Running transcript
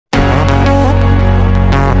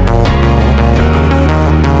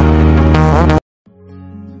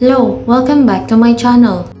Hello, welcome back to my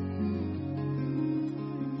channel.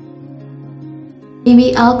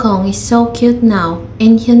 Baby Alkong is so cute now,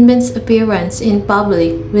 and Hyun Bin's appearance in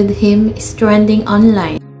public with him is trending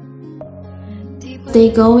online. They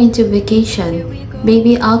go into vacation.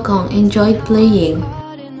 Baby Alkong enjoyed playing,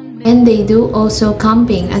 and they do also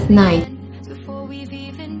camping at night.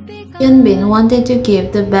 Hyun Bin wanted to give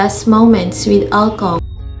the best moments with Alkong.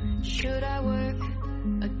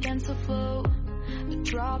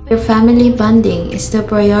 Their family bonding is the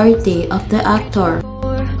priority of the actor.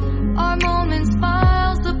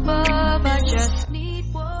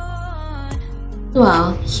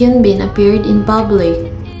 While Hyun Bin appeared in public,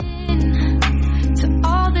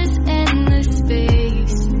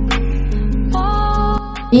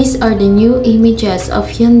 these are the new images of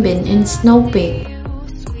Hyun Bin in Snow Peak.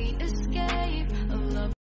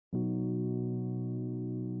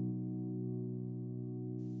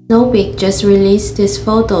 Snow Peak just released these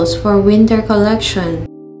photos for winter collection.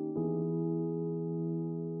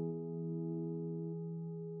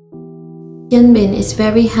 Hyun Bin is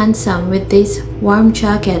very handsome with this warm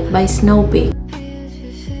jacket by Snow Peak.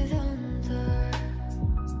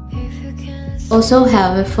 Also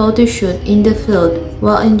have a photo shoot in the field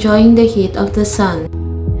while enjoying the heat of the sun.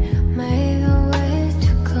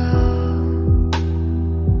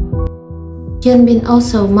 Hyun Bin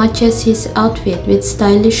also matches his outfit with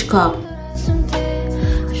stylish cap.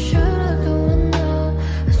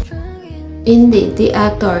 Indeed, the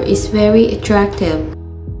actor is very attractive.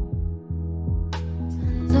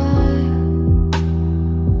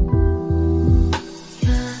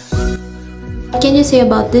 What can you say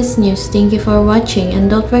about this news? Thank you for watching and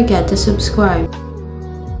don't forget to subscribe.